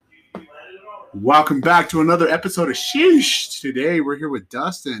Welcome back to another episode of Sheesh. Today we're here with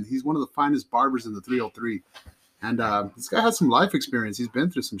Dustin. He's one of the finest barbers in the 303. And this guy has some life experience. He's been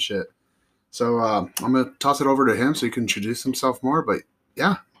through some shit. So I'm going to toss it over to him so he can introduce himself more. But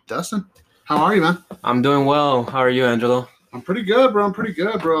yeah, Dustin, how are you, man? I'm doing well. How are you, Angelo? I'm pretty good, bro.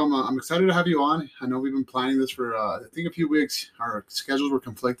 I'm excited to have you on. I know we've been planning this for, I think, a few weeks. Our schedules were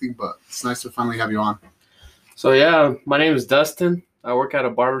conflicting, but it's nice to finally have you on. So yeah, my name is Dustin. I work at a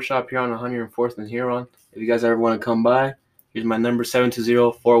barbershop here on 104th and Huron. If you guys ever want to come by, here's my number,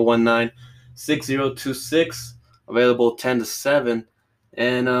 720-419-6026, available 10 to 7.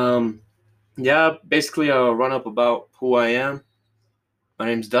 And basically I'll run up about who I am. My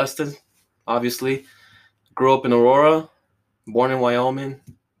name's Dustin, obviously. Grew up in Aurora, born in Wyoming,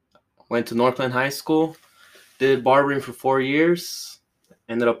 went to Northland High School, did barbering for 4 years,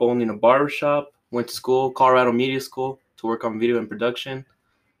 ended up owning a barbershop, went to school, Colorado Media School, to work on video and production.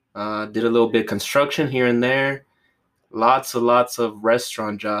 Did a little bit of construction here and there. Lots of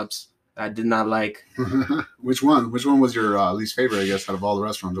restaurant jobs I did not like. Which one was your least favorite, I guess, out of all the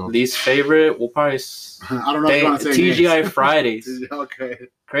restaurant jobs? Least favorite? We'll probably I don't know if you want to say TGI names. Fridays. Okay.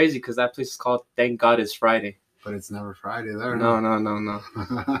 Crazy because that place is called Thank God It's Friday. But it's never Friday there. No.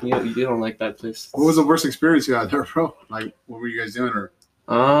 You don't like that place. What was the worst experience you had there, bro? Like, what were you guys doing? Or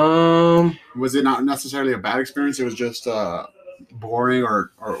was it not necessarily a bad experience? It was just boring,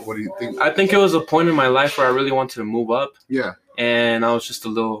 or what do you think? I think it was a point in my life where I really wanted to move up. Yeah. And I was just a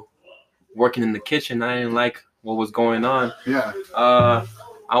little working in the kitchen. I didn't like what was going on. Yeah. I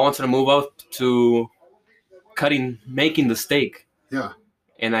wanted to move up to making the steak. Yeah.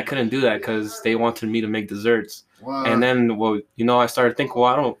 And I couldn't do that because they wanted me to make desserts. Wow. And then, I started thinking,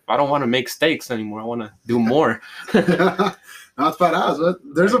 I don't want to make steaks anymore. I want to do more. That's badass. But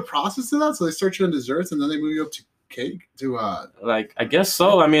there's a process to that. So they start you on desserts, and then they move you up to cake to I guess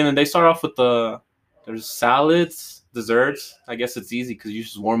so. I mean, they start off with there's salads, desserts. I guess it's easy because you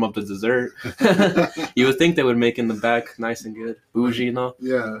just warm up the dessert. You would think they would make in the back nice and good, bougie,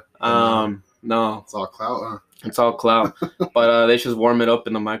 Yeah. No. It's all clout, huh? It's all clout. But they just warm it up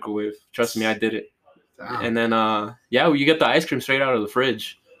in the microwave. Trust me, I did it. Damn. And then you get the ice cream straight out of the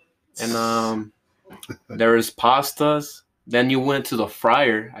fridge. And there was pastas. Then you went to the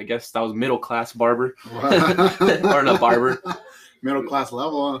fryer. I guess that was middle class barber. Or not barber. Middle class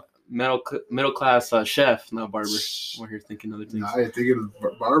level, huh? Middle class chef, not barber. We're here thinking other things. Nah, I think it was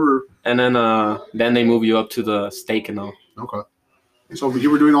barber. And then they move you up to the steak and all. Okay. So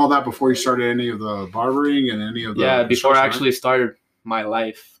you were doing all that before you started any of the barbering and any of the... Yeah, before I actually started my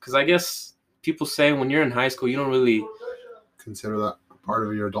life. Because I guess people say when you're in high school, you don't really... consider that part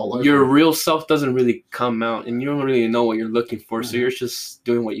of your adult life. Your real self doesn't really come out, and you don't really know what you're looking for, Mm-hmm. so you're just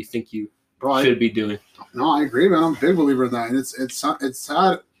doing what you think you Bro, should be doing. No, I agree, man. I'm a big believer in that. And it's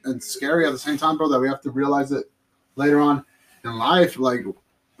sad and scary at the same time, bro, that we have to realize it later on in life. Like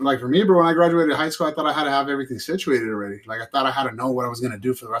for me, bro, when I graduated high school, I thought I had to have everything situated already. Like, I thought I had to know what I was going to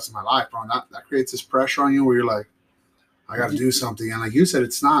do for the rest of my life, bro. And that creates this pressure on you where you're like, I got to do something. And like you said,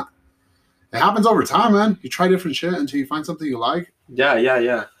 it's not. It happens over time, man. You try different shit until you find something you like. Yeah.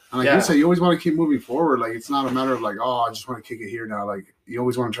 And like you said, you always want to keep moving forward. Like, it's not a matter of like, oh, I just want to kick it here now. Like, you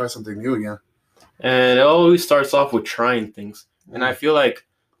always want to try something new again. And it always starts off with trying things. And I feel like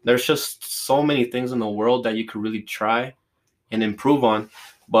there's just so many things in the world that you could really try and improve on,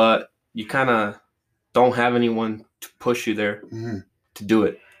 but you kind of don't have anyone to push you there to do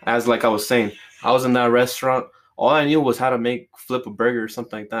it. As like I was saying, I was in that restaurant. All I knew was how to flip a burger or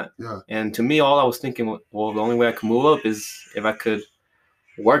something like that. Yeah. And to me, all I was thinking, well, the only way I could move up is if I could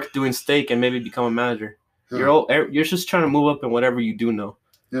work doing steak and maybe become a manager. Yeah. You're just trying to move up in whatever you do know.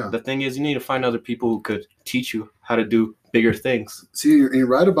 Yeah. The thing is, you need to find other people who could teach you how to do bigger things. See, you're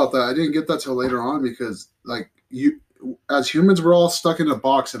right about that. I didn't get that till later on because, like, as humans, we're all stuck in a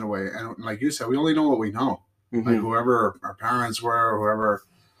box in a way. And like you said, we only know what we know. Mm-hmm. Like, whoever our parents were,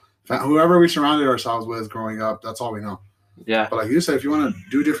 whoever we surrounded ourselves with growing up, that's all we know. Yeah. But like you said, if you want to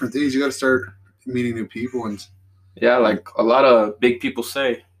do different things, you got to start meeting new people. And yeah, like a lot of big people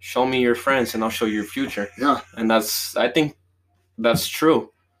say, show me your friends and I'll show you your future. Yeah. And I think that's true.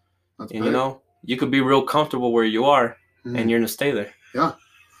 That's and, big. You could be real comfortable where you are and you're going to stay there. Yeah.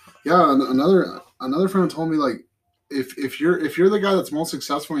 Yeah. And another friend told me, like, if you're the guy that's most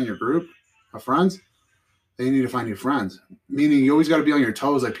successful in your group of friends, then you need to find new friends. Meaning you always got to be on your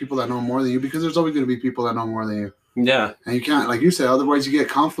toes, like people that know more than you, because there's always going to be people that know more than you. Yeah. And you can't, like you said, otherwise you get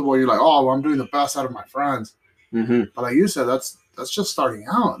comfortable. You're like, oh, well, I'm doing the best out of my friends. Mm-hmm. But like you said, that's just starting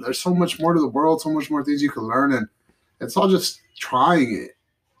out. There's so much more to the world, so much more things you can learn, and it's all just trying it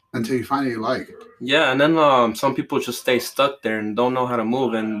until you find it you like. Yeah, and then some people just stay stuck there and don't know how to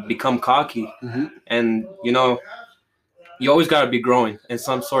move and become cocky. Mm-hmm. And you always got to be growing in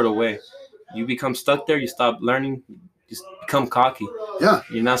some sort of way. You become stuck there, you stop learning, you become cocky. Yeah,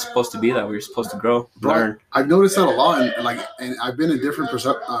 You're not supposed to be that way. You're supposed to grow, bro. learn. I've noticed that a lot, and I've been in different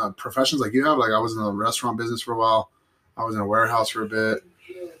professions like you have. Like I was in the restaurant business for a while. I was in a warehouse for a bit.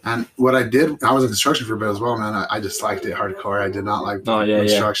 And what I did, I was in construction for a bit as well, man. I just liked it hardcore. I did not like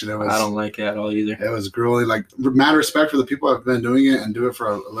construction. Yeah. I don't like it at all either. It was grueling. Like, mad respect for the people that have been doing it and do it for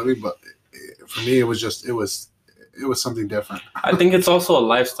a living, but for me, it was something different. I think it's also a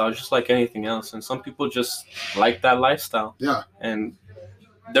lifestyle, just like anything else. And some people just like that lifestyle. Yeah. And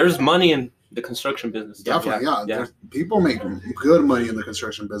there's money in the construction business. Definitely, yeah. People make good money in the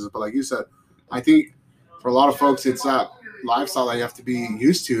construction business, but like you said, I think for a lot of folks, it's that lifestyle that you have to be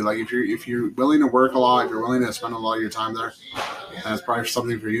used to. Like if you're willing to work a lot, if you're willing to spend a lot of your time there, that's probably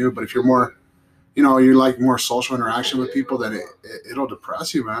something for you. But if you're more, you like more social interaction with people, then it'll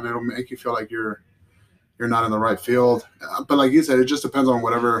depress you, man. It'll make you feel like you're not in the right field. But like you said, it just depends on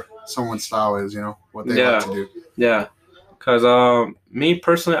whatever someone's style is, what they like to do. Yeah, because me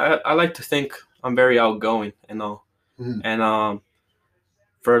personally, I like to think I'm very outgoing and all. Mm-hmm. And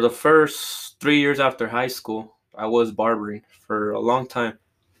for the first 3 years after high school, I was barbering for a long time,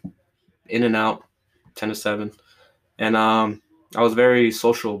 in and out, 10 to 7. And I was very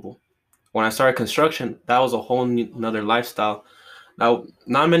sociable. When I started construction, that was a whole another lifestyle. Now,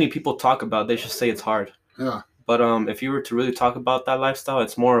 not many people talk about it. They just say it's hard. Yeah. But if you were to really talk about that lifestyle,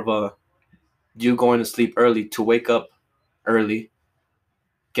 it's more of you going to sleep early to wake up early,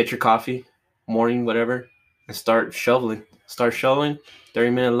 get your coffee, morning, whatever, and start shoveling.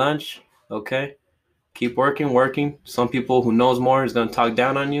 30-minute lunch, okay? Keep working. Some people who knows more is going to talk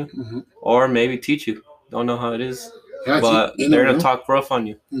down on you, mm-hmm. or maybe teach you. Don't know how it is, but they're going to talk rough on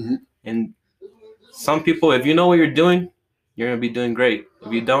you. Mm-hmm. And some people, if you know what you're doing, you're going to be doing great.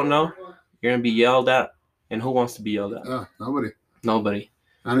 If you don't know, you're going to be yelled at. And who wants to be yelled at? Yeah, nobody.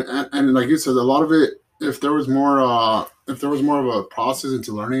 And like you said, a lot of it, if there was more of a process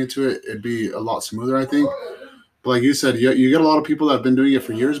into learning into it, it'd be a lot smoother, I think. But like you said, you get a lot of people that have been doing it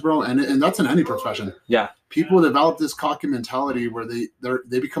for years, bro, and that's in any profession. Yeah. People develop this cocky mentality where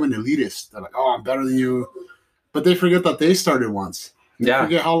they become an elitist. They're like, oh, I'm better than you. But they forget that they started once. They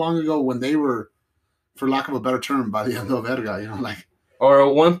forget how long ago when they were, for lack of a better term, by the end of verga, like.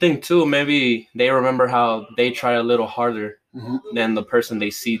 Or one thing, too, maybe they remember how they try a little harder mm-hmm. than the person they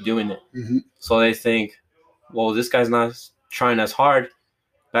see doing it. Mm-hmm. So they think, well, this guy's not trying as hard.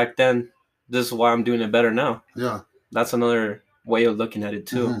 Back then, this is why I'm doing it better now. Yeah. That's another way of looking at it,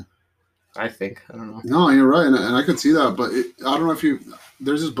 too. Mm-hmm. I think. I don't know. No, you're right. And I could see that. But I don't know if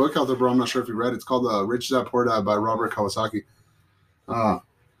there's this book out there, bro. I'm not sure if you read it. It's called Rich Dad Poor Dad by Robert Kiyosaki.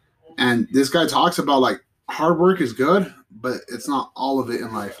 And this guy talks about, like, hard work is good, but it's not all of it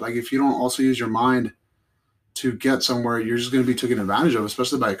in life. Like, if you don't also use your mind to get somewhere, you're just going to be taken advantage of,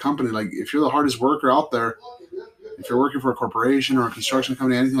 especially by a company. Like, if you're the hardest worker out there, if you're working for a corporation or a construction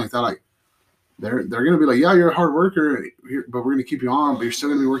company, anything like that, like, they're going to be like, yeah, you're a hard worker, but we're going to keep you on, but you're still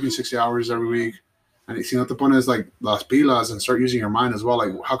going to be working 60 hours every week. And it's, the point is, like, las pilas, and start using your mind as well.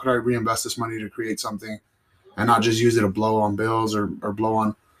 Like, how could I reinvest this money to create something and not just use it to blow on bills or blow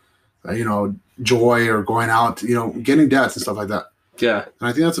on, joy or going out, getting debts and stuff like that. Yeah. And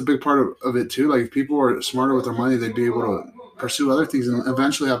I think that's a big part of it too. Like, if people were smarter with their money, they'd be able to pursue other things and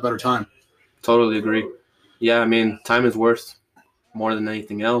eventually have better time. Totally agree. Yeah, I mean, time is worth more than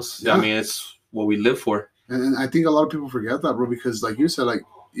anything else. Yeah. I mean, it's what we live for. And I think a lot of people forget that, bro, because like you said, like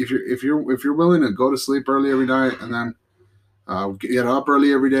if you're willing to go to sleep early every night and then get up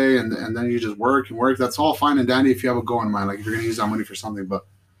early every day and then you just work, that's all fine and dandy if you have a goal in mind, like if you're going to use that money for something.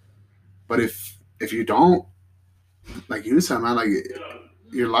 But if you don't, like you said, man, like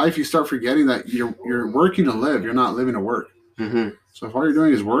your life, you start forgetting that you're working to live. You're not living to work. Mm-hmm. So if all you're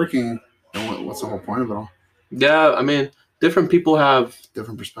doing is working, then what's the whole point of it all? Yeah, I mean, different people have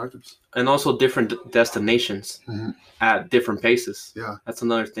different perspectives and also different destinations mm-hmm. at different paces. Yeah, that's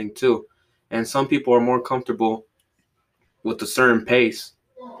another thing too. And some people are more comfortable with a certain pace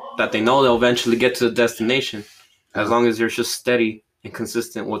that they know they'll eventually get to the destination as long as they're just steady and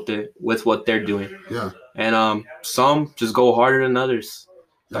consistent with what they're doing. Yeah. And some just go harder than others.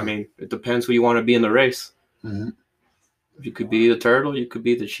 Yeah. I mean, it depends who you want to be in the race. Mm-hmm. You could be the turtle, you could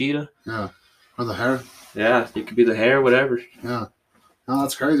be the cheetah. Yeah. Or the hare. Yeah, you could be the hare, whatever. Yeah. No,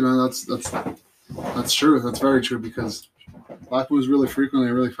 that's crazy, man. That's true. That's very true because life moves really frequently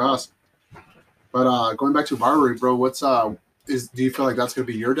and really fast. But going back to barbering, bro, do you feel like that's gonna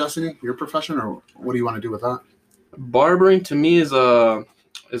be your destiny, your profession, or what do you want to do with that? Barbering to me is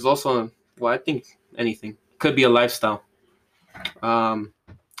also Well, I think anything could be a lifestyle.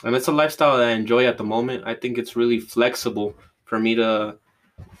 And it's a lifestyle that I enjoy at the moment. I think it's really flexible for me to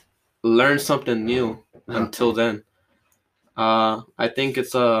learn something new until then. I think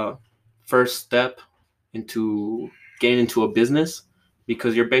it's a first step into getting into a business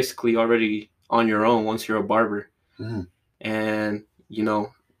because you're basically already on your own once you're a barber. Mhm. And,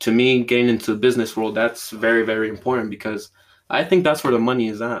 to me, getting into the business world, that's very, very important because I think that's where the money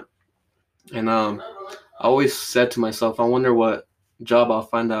is at. And I always said to myself, I wonder what job I'll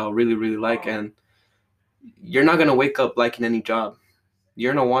find that I'll really, really like. And you're not going to wake up liking any job.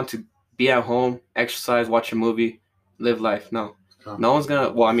 You're going to want to be at home, exercise, watch a movie, live life. No. Yeah. No one's going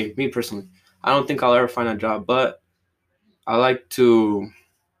to, well, I mean, me personally, I don't think I'll ever find a job, but I like to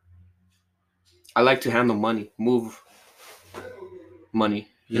handle money, move money,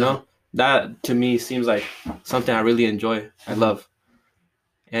 you Yeah. know? That to me seems like something I really enjoy. I love.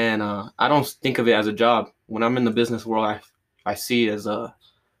 And I don't think of it as a job. When I'm in the business world, I see it as a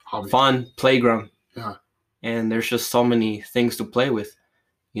Hobby. fun playground. Yeah. And there's just so many things to play with,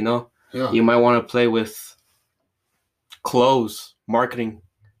 Yeah. You might want to play with clothes, marketing,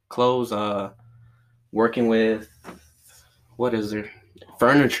 clothes, working with, what is there?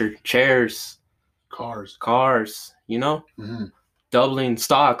 Furniture, chairs, Cars. Mm-hmm. Doubling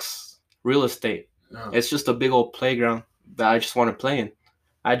stocks, real estate. Yeah. It's just a big old playground that I just want to play in.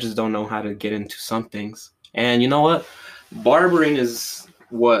 I just don't know how to get into some things. And you know what? Barbering is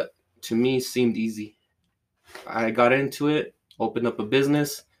what to me seemed easy. I got into it, opened up a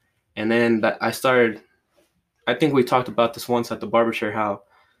business, and then I started. I think we talked about this once at the barbershop, how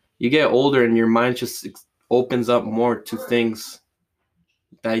you get older and your mind just opens up more to things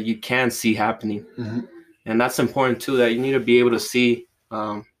that you can see happening. Mm-hmm. And that's important too, that you need to be able to see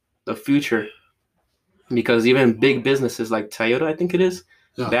the future, because even big businesses like Toyota, I think it is,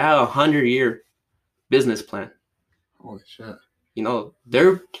 Yeah. they have 100-year business plan. Holy shit.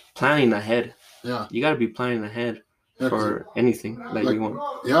 They're planning ahead. Yeah. You got to be planning ahead for anything that you want.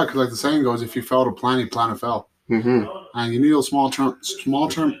 Yeah, because like the saying goes, if you fail to plan, you plan to fail. Mm-hmm. And you need those small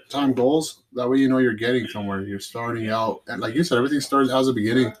term time goals. That way, you're getting somewhere. You're starting out, and like you said, everything starts as a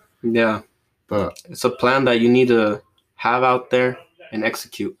beginning. Yeah, but it's a plan that you need to have out there and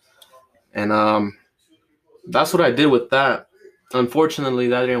execute. And that's what I did with that. Unfortunately,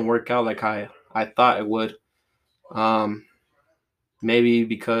 that didn't work out like I thought it would. Maybe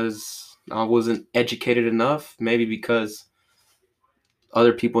because I wasn't educated enough. Maybe because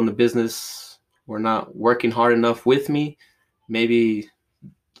other people in the business were not working hard enough with me. Maybe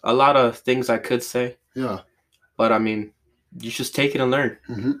a lot of things I could say. Yeah. But I mean, you just take it and learn,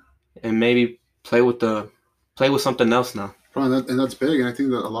 mm-hmm. and maybe play with something else now. And that's big. And I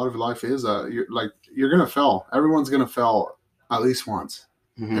think that a lot of life is you're gonna fail. Everyone's gonna fail at least once,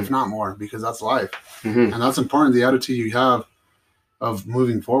 mm-hmm. if not more, because that's life. Mm-hmm. And that's important. The attitude you have of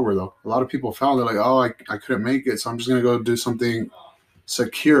moving forward, though. A lot of people fail. They're like, oh, I couldn't make it, so I'm just gonna go do something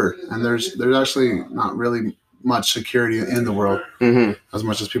secure. And there's actually not really much security in the world, mm-hmm. as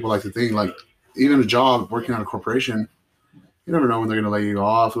much as people like to think. Like even a job, working at a corporation, you never know when they're going to lay you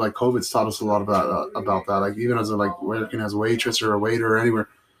off. Like COVID's taught us a lot about that. Like even as working as a waitress or a waiter or anywhere,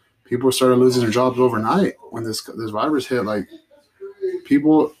 people started losing their jobs overnight when this virus hit. Like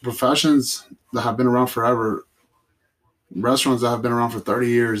professions that have been around forever, restaurants that have been around for 30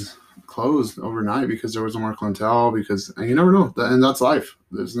 years closed overnight because there was no more clientele. And you never know, and that's life.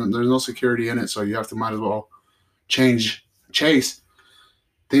 There's no security in it, so you have to might as well chase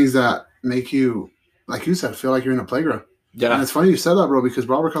things that make you, like you said, feel like you're in a playground. Yeah. And it's funny you said that, bro, because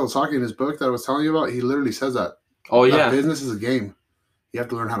Robert Kiyosaki in his book that I was telling you about, he literally says that. Oh, yeah. Business is a game. You have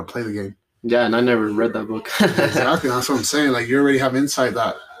to learn how to play the game. Yeah, and I never read that book. Exactly. That's what I'm saying. Like, you already have insight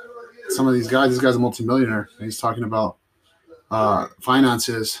that some of these guys, this guy's a multimillionaire, and he's talking about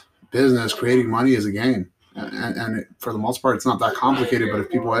finances, business, creating money is a game. And for the most part, it's not that complicated, but if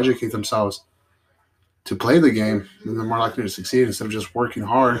people educate themselves to play the game, then they're more likely to succeed instead of just working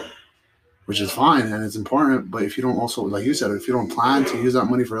hard, which is fine and it's important. But if you don't also, like you said, if you don't plan to use that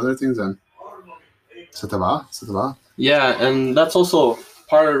money for other things, then se te va. Yeah, and that's also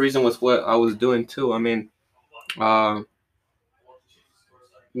part of the reason with what I was doing too. I mean, once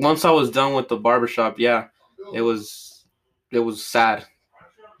I was done with the barbershop, yeah, it was sad.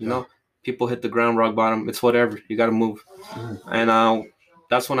 People hit the ground rock bottom. It's whatever. You got to move. And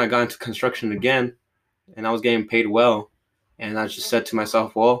that's when I got into construction again, and I was getting paid well. And I just said to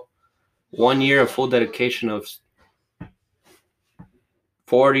myself, well, 1 year of full dedication of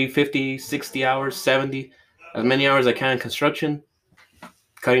 40, 50, 60 hours, 70, as many hours as I can in construction,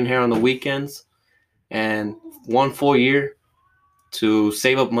 cutting hair on the weekends, and 1 full year to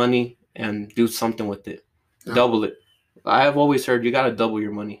save up money and do something with it. Yeah. Double it. I have always heard you gotta double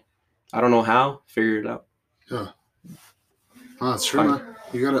your money. I don't know how. Figure it out. Yeah. Oh, that's true, Fine. man.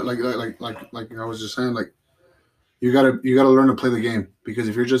 You gotta like I was just saying, like you gotta learn to play the game, because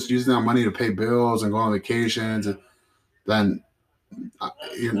if you're just using that money to pay bills and go on vacations, then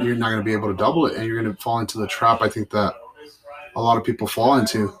you're not gonna be able to double it, and you're gonna fall into the trap I think that a lot of people fall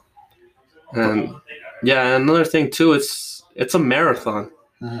into. And yeah, another thing too, it's a marathon.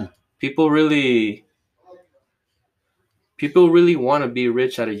 Mhm. People really want to be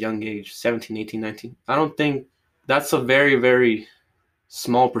rich at a young age, 17, 18, 19. I don't think that's a very, very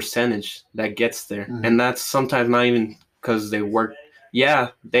small percentage that gets there. Mhm. And that's sometimes not even because they worked. Yeah,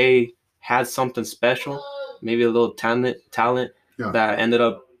 they had something special, maybe a little talent Yeah. that ended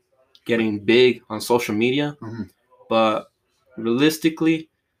up getting big on social media. Mhm. But realistically,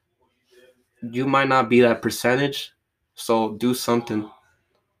 you might not be that percentage. So do something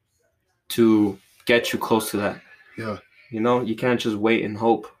to get you close to that. Yeah. You know, you can't just wait and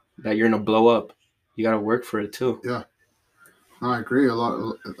hope that you're gonna blow up. You gotta work for it too. Yeah. No, I agree. A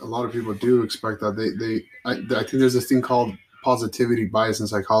lot of people do expect that. I think there's this thing called positivity bias in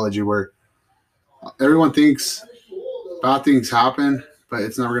psychology, where everyone thinks bad things happen, but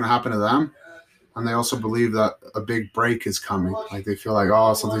it's never going to happen to them. And they also believe that a big break is coming. Like they feel like,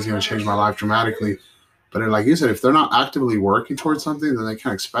 oh, something's going to change my life dramatically. But like you said, if they're not actively working towards something, then they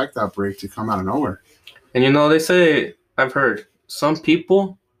can't expect that break to come out of nowhere. And you know, they say, I've heard, some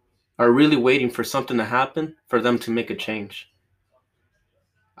people are really waiting for something to happen for them to make a change.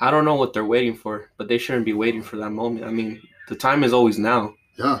 I don't know what they're waiting for, but they shouldn't be waiting for that moment. I mean, the time is always now.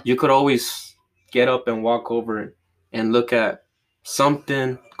 Yeah. You could always get up and walk over and look at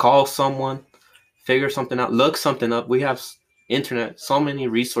something, call someone, figure something out, look something up. We have internet, so many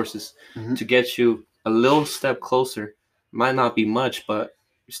resources to get you a little step closer. Might not be much, but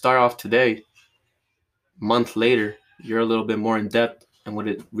you start off today, a month later, you're a little bit more in depth in what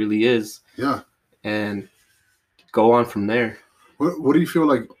it really is. Yeah. And go on from there. What do you feel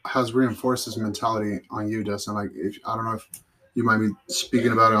like has reinforced this mentality on you, Dustin? Like, I don't know if you might be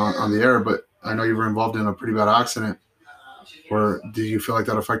speaking about it on the air, but I know you were involved in a pretty bad accident. Or do you feel like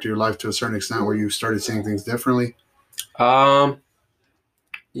that affected your life to a certain extent, where you started seeing things differently?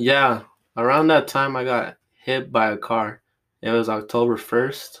 Yeah. Around that time, I got hit by a car. It was October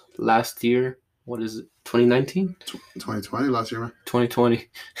 1st last year. What is it? 2019? 2020, last year, man. 2020.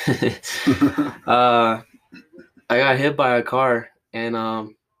 I got hit by a car,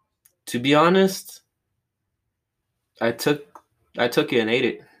 and to be honest, I took it and ate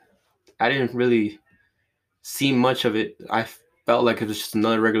it. I didn't really see much of it. I felt like it was just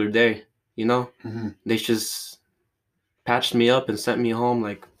another regular day, you know? Mm-hmm. They just patched me up and sent me home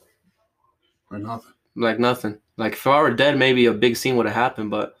like nothing. Like nothing. Like if I were dead, maybe a big scene would have happened,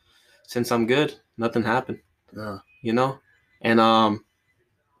 but since I'm good, nothing happened. Yeah. You know? And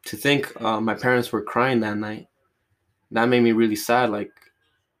to think my parents were crying that night, that made me really sad. Like,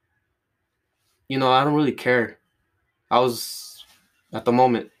 you know, I don't really care. I was, at the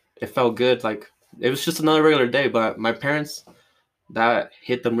moment, it felt good. Like, it was just another regular day, but my parents, that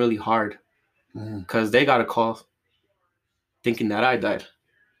hit them really hard because they got a call thinking that I died.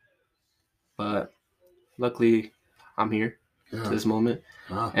 But luckily, I'm here to this moment.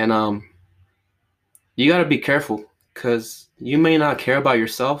 Wow. And you got to be careful because you may not care about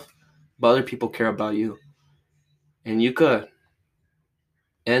yourself, but other people care about you. And you could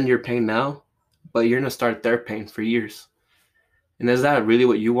end your pain now, but you're going to start their pain for years. And is that really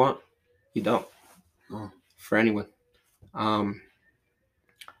what you want? You don't. Oh. For anyone.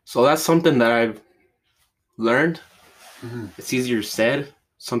 So that's something that I've learned. Mm-hmm. It's easier said.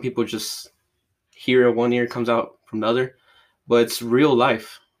 Some people just hear it one ear, comes out from the other. But it's real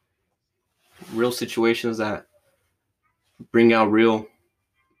life. Real situations that bring out real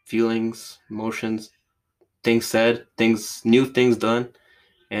feelings, emotions, things said, new things done.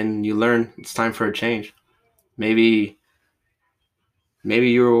 And you learn it's time for a change. Maybe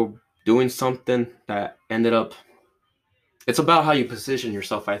you're doing something that ended up. It's about how you position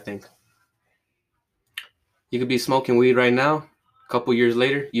yourself, I think. You could be smoking weed right now. A couple years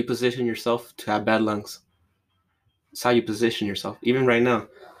later, you position yourself to have bad lungs. It's how you position yourself. Even right now,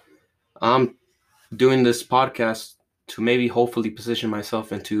 I'm doing this podcast to maybe hopefully position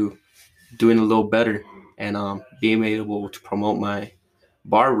myself into doing a little better and being able to promote my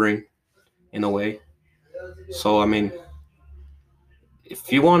barbering in a way. So, I mean,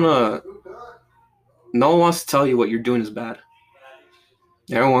 if you want to, no one wants to tell you what you're doing is bad.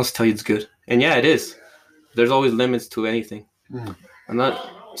 Everyone wants to tell you it's good. And yeah, it is. There's always limits to anything. I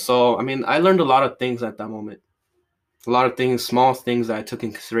mean, I learned a lot of things at that moment. A lot of things, small things that I took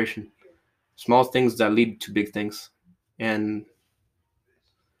in consideration. small things that lead to big things. And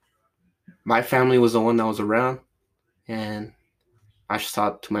my family was the one that was around, and I just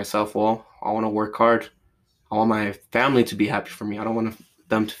thought to myself, well, I want to work hard. I want my family to be happy for me. I don't want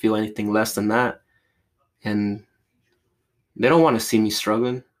them to feel anything less than that. And they don't want to see me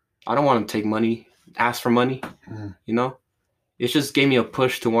struggling. I don't want to take money, ask for money, you know? It just gave me a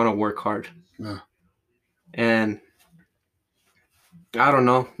push to want to work hard. Yeah. And I don't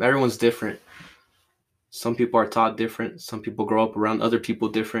know. Everyone's different. Some people are taught different. Some people grow up around other people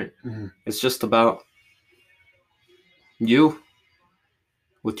different. It's just about you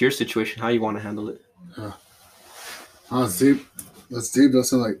with your situation, how you want to handle it. Yeah. Oh, it's deep. That's deep.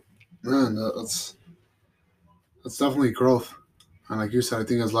 That's like, man, that's definitely growth. And like you said, I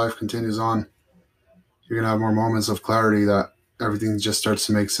think as life continues on, you're going to have more moments of clarity that everything just starts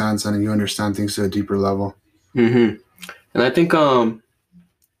to make sense and you understand things to a deeper level. And I think,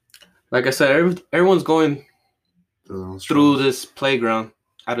 like I said, everyone's going through this playground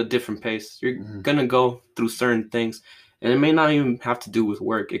at a different pace. You're going to go through certain things, and it may not even have to do with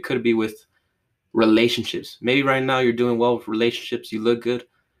work. It could be with relationships. Maybe right now you're doing well with relationships. You look good.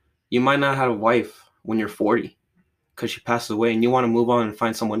 You might not have a wife when you're 40 because she passes away, and you want to move on and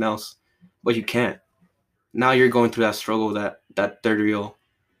find someone else, but you can't. Now you're going through that struggle that 30-year-old,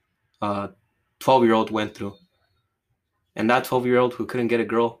 12-year-old went through. And that 12-year-old who couldn't get a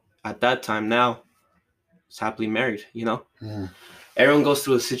girl at that time now is happily married, you know? Everyone goes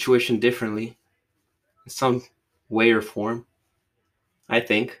through a situation differently in some way or form, I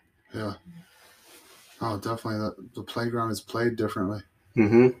think. Yeah. Oh, definitely. The playground is played differently.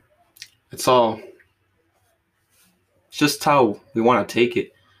 It's just how we want to take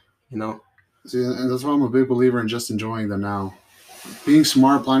it, you know? See, and that's why I'm a big believer in just enjoying the now. Being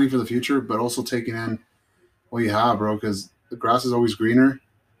smart, planning for the future, but also taking in what you have, bro, because the grass is always greener.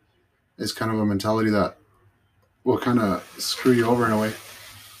 It's kind of a mentality that will kind of screw you over in a way.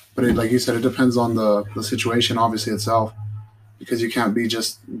 But like you said, it depends on the situation, obviously, itself, because you can't be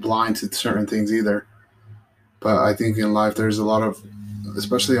just blind to certain things either. But I think in life, there's a lot of,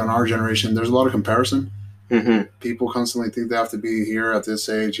 especially on our generation, there's a lot of comparison. People constantly think they have to be here at this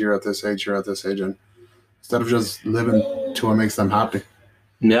age, here at this age, here at this age, and instead of just living to what makes them happy.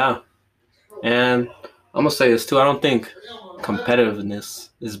 Yeah. And I'm going to say this too. I don't think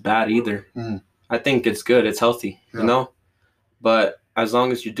competitiveness is bad either. I think it's good. It's healthy, you know? But as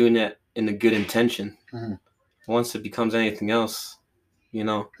long as you're doing it in a good intention, once it becomes anything else, you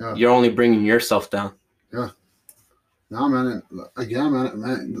know, you're only bringing yourself down. Yeah. No, man. Again,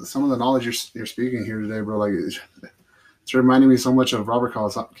 man, some of the knowledge you're speaking here today, bro, like it's reminding me so much of Robert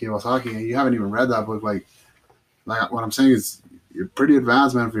Kiyosaki, and you haven't even read that book. Like what I'm saying is, you're pretty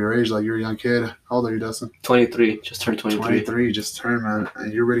advanced, man, for your age. Like, you're a young kid. How old are you, Dustin? 23. Just turned 23. 23. Just turned, man.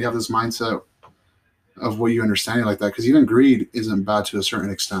 And you already have this mindset of what you understand like that. Because even greed isn't bad to a certain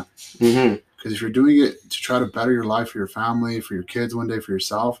extent. Because if you're doing it to try to better your life for your family, for your kids one day, for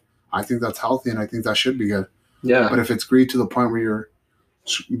yourself, I think that's healthy, and I think that should be good. Yeah. But if it's greed to the point where you're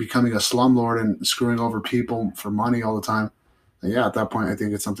becoming a slumlord and screwing over people for money all the time, then yeah, at that point, I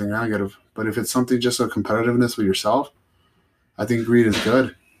think it's something negative. But if it's something just a competitiveness with yourself, I think greed is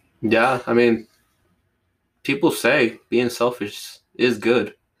good. Yeah, I mean, people say being selfish is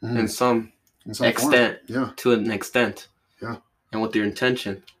good in some extent, to an extent. Yeah. And with your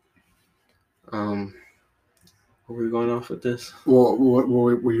intention. Where are we going off with this? Well,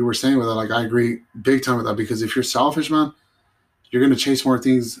 what you were saying with that, like, I agree big time with that, because if you're selfish, man, you're going to chase more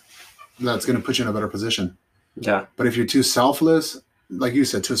things that's going to put you in a better position. Yeah. But if you're too selfless, like you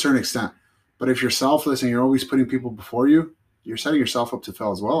said, to a certain extent, but if you're selfless and you're always putting people before you, you're setting yourself up to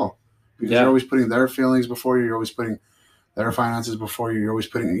fail as well. Because you're always putting their feelings before you. You're always putting their finances before you. You're always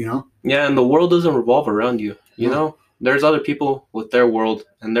putting, you know? Yeah, and the world doesn't revolve around you, you know? There's other people with their world,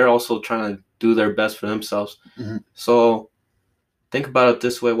 and they're also trying to do their best for themselves. So think about it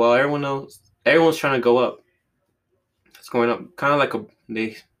this way. While everyone's trying to go up. It's going up. Kind of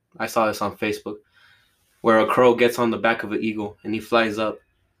like I saw this on Facebook, where a crow gets on the back of an eagle, and he flies up.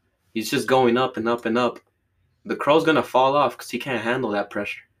 He's just going up and up and up. The crow's going to fall off because he can't handle that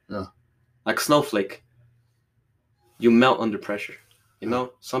pressure. Yeah. Like snowflake. You melt under pressure. You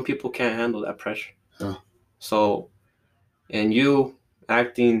know? Some people can't handle that pressure. Yeah. So, and you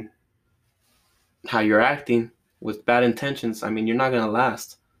acting how you're acting with bad intentions, I mean, you're not going to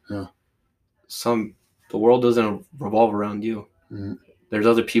last. Yeah. The world doesn't revolve around you. There's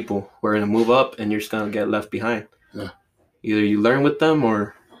other people who are going to move up, and you're just going to get left behind. Yeah. Either you learn with them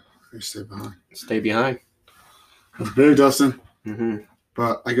or you stay behind. That's big, Dustin.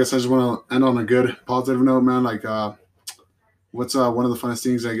 But I guess I just want to end on a good positive note, man. Like, What's one of the funnest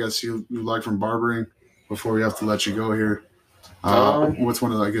things I guess you like from barbering? Before we have to let you go here, what's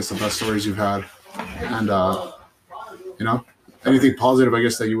one of the, I guess the best stories you've had, and you know, anything positive I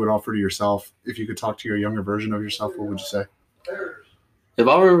guess that you would offer to yourself if you could talk to your younger version of yourself? What would you say? If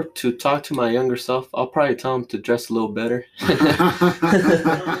I were to talk to my younger self, I'll probably tell him to dress a little better.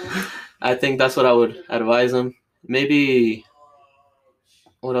 I think that's what I would advise him. Maybe,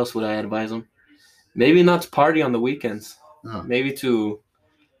 what else would I advise him? Maybe not to party on the weekends. Yeah. Maybe to,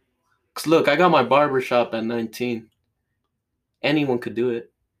 cause look, I got my barber shop at 19. Anyone could do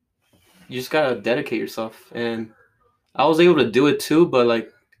it. You just gotta dedicate yourself, and I was able to do it too. But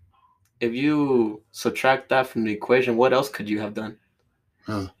like, if you subtract that from the equation, what else could you have done?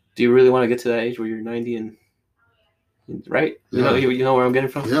 Yeah. Do you really want to get to that age where you're 90 and right? Yeah. You know where I'm getting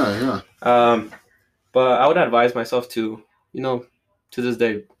from? Yeah. But I would advise myself to, to this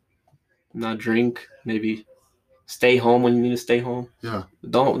day, not drink, maybe stay home when you need to stay home. Yeah.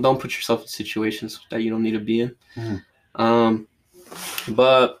 Don't put yourself in situations that you don't need to be in. Mm-hmm.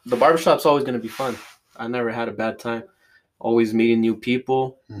 But the barbershop's always going to be fun. I never had a bad time. Always meeting new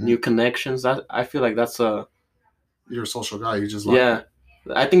people, Mm-hmm. new connections. I feel like that's you're a social guy. You just yeah.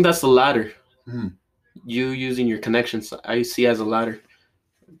 I think that's the ladder. Mm-hmm. You using your connections, I see as a ladder.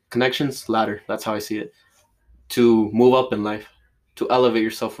 Connections, ladder. That's how I see it. To move up in life, to elevate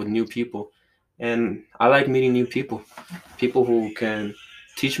yourself with new people. And I like meeting new people. People who can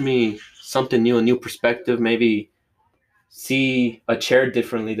teach me something new, a new perspective, maybe see a chair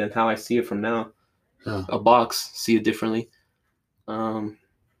differently than how I see it from now. Yeah. A box, see it differently.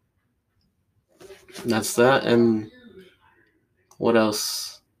 That's that. And what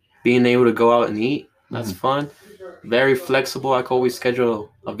else? Being able to go out and eat. That's fun. Very flexible. I could always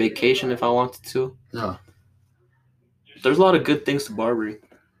schedule a vacation if I wanted to. Yeah. There's a lot of good things to barbering.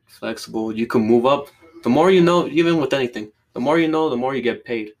 Flexible. You can move up. The more you know, even with anything, the more you know, the more you get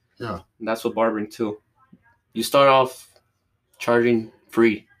paid. Yeah. And that's what barbering too. You start off charging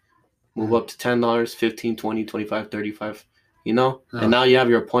free. Move up to $10, $15, $20, $25, $35. Yeah. And now you have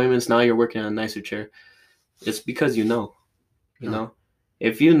your appointments. Now you're working on a nicer chair. It's because you know. You know.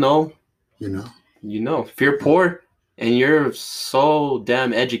 If you know. If you're poor and you're so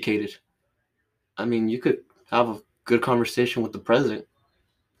damn educated, I mean, you could have a good conversation with the president.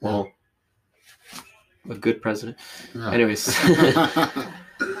 Well, a good president. Yeah. Anyways.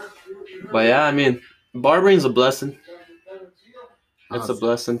 But yeah, I mean, barbering's a blessing. It's a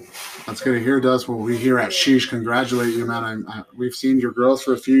blessing. That's good to hear, Dust. Well, we here at Sheesh congratulate you, man. We've seen your growth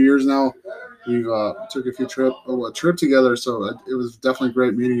for a few years now. We've took a trip together, so it was definitely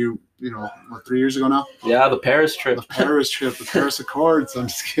great meeting you. 3 years ago now? Yeah, the Paris trip. The Paris Accords. I'm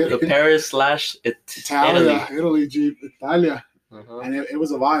just kidding. The Paris / Italia. Italia. Uh-huh. And it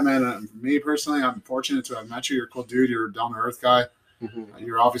was a vibe, man. Me personally, I'm fortunate to have met you. You're a cool dude. You're a down-to-earth guy. Mm-hmm.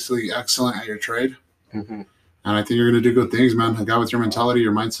 You're obviously excellent at your trade. Mm-hmm. And I think you're going to do good things, man. A guy with your mentality,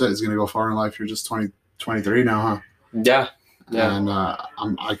 your mindset is going to go far in life. You're just 23 now, huh? Yeah. And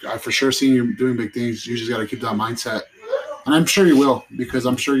I for sure see you doing big things. You just got to keep that mindset. And I'm sure you will, because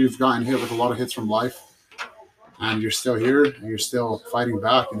I'm sure you've gotten hit with a lot of hits from life. And you're still here, and you're still fighting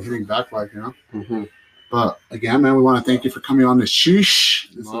back and hitting back life, Mm-hmm. But again, man, we want to thank you for coming on the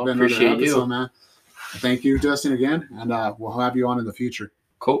Sheesh. This has been another episode, man. Thank you, Dustin, again. And we'll have you on in the future.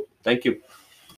 Cool. Thank you.